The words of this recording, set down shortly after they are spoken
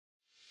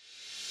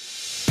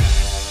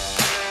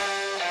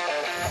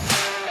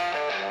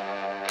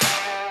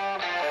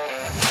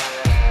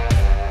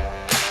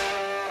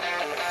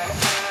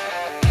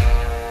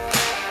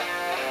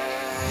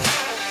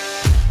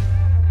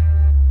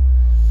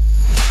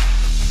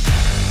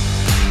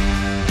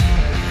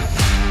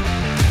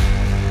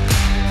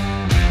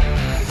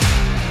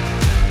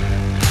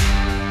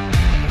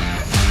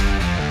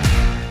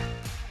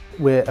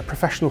we're a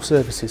professional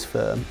services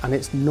firm and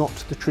it's not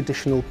the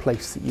traditional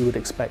place that you would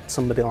expect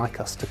somebody like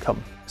us to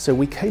come. So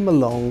we came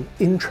along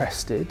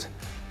interested,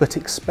 but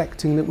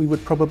expecting that we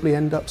would probably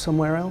end up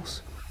somewhere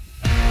else.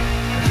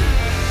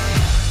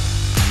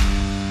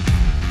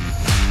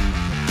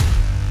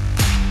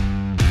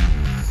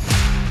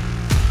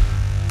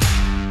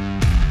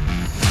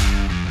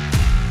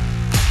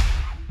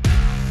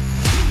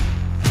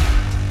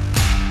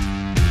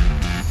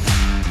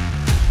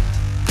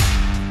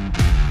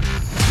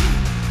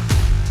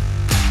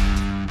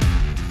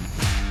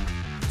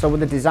 So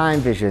with the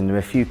design vision, there are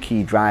a few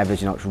key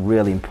drivers, it's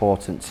really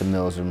important to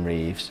Mills and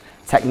Reeves.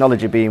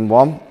 Technology being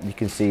one, you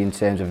can see in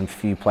terms of a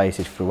few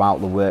places throughout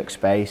the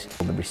workspace.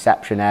 The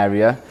reception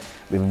area,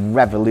 we've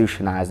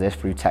revolutionised this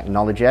through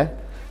technology.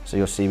 So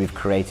you'll see we've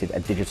created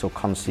a digital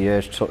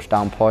concierge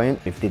touchdown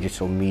point with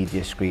digital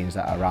media screens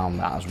that are around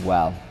that as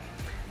well.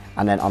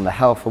 And then on the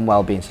health and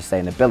wellbeing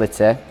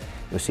sustainability,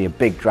 you'll see a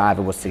big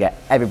driver was to get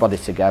everybody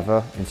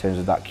together in terms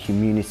of that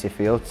community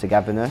feel,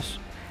 togetherness.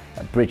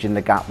 Bridging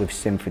the gap with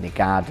Symphony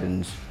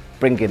Gardens,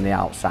 bringing the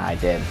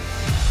outside in.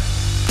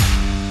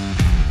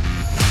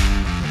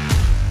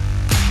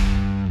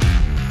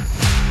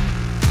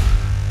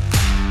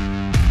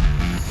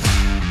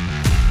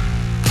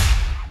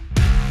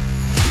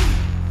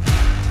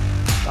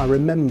 I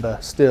remember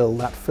still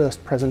that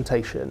first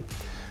presentation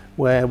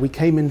where we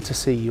came in to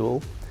see you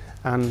all,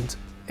 and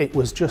it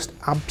was just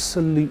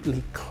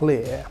absolutely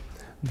clear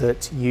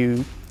that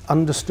you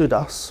understood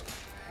us.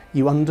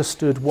 You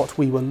understood what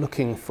we were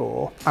looking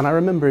for. And I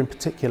remember in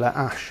particular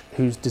Ash,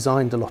 who's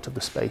designed a lot of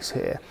the space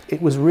here.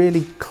 It was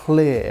really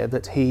clear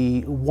that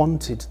he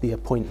wanted the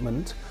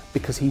appointment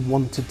because he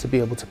wanted to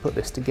be able to put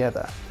this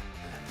together.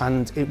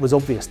 And it was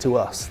obvious to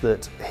us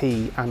that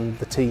he and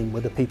the team were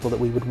the people that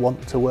we would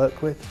want to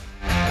work with.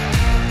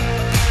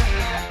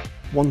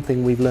 One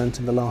thing we've learned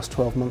in the last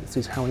 12 months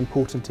is how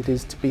important it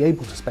is to be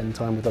able to spend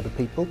time with other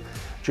people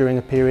during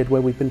a period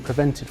where we've been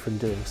prevented from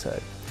doing so.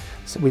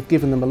 So we've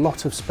given them a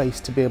lot of space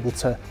to be able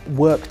to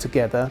work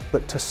together,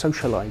 but to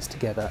socialise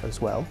together as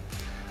well.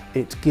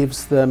 It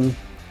gives them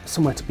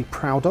somewhere to be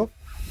proud of.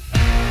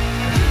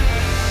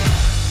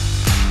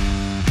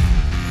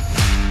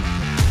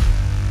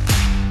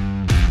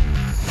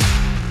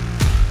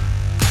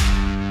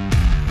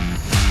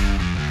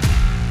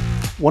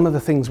 One of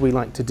the things we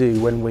like to do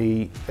when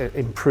we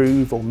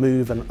improve or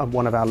move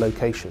one of our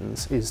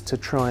locations is to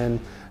try and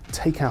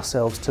take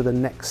ourselves to the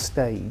next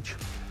stage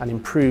and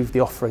improve the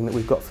offering that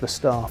we've got for the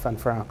staff and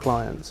for our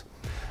clients.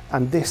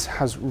 And this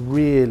has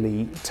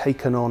really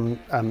taken on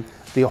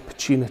the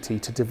opportunity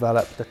to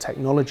develop the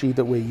technology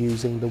that we're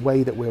using, the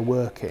way that we're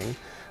working,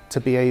 to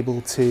be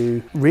able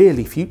to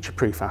really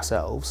future-proof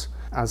ourselves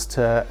as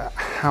to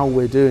how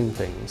we're doing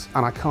things.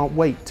 And I can't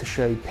wait to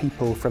show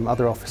people from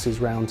other offices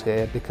around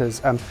here,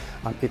 because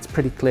it's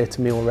pretty clear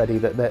to me already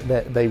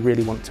that they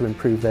really want to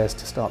improve theirs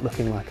to start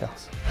looking like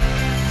us.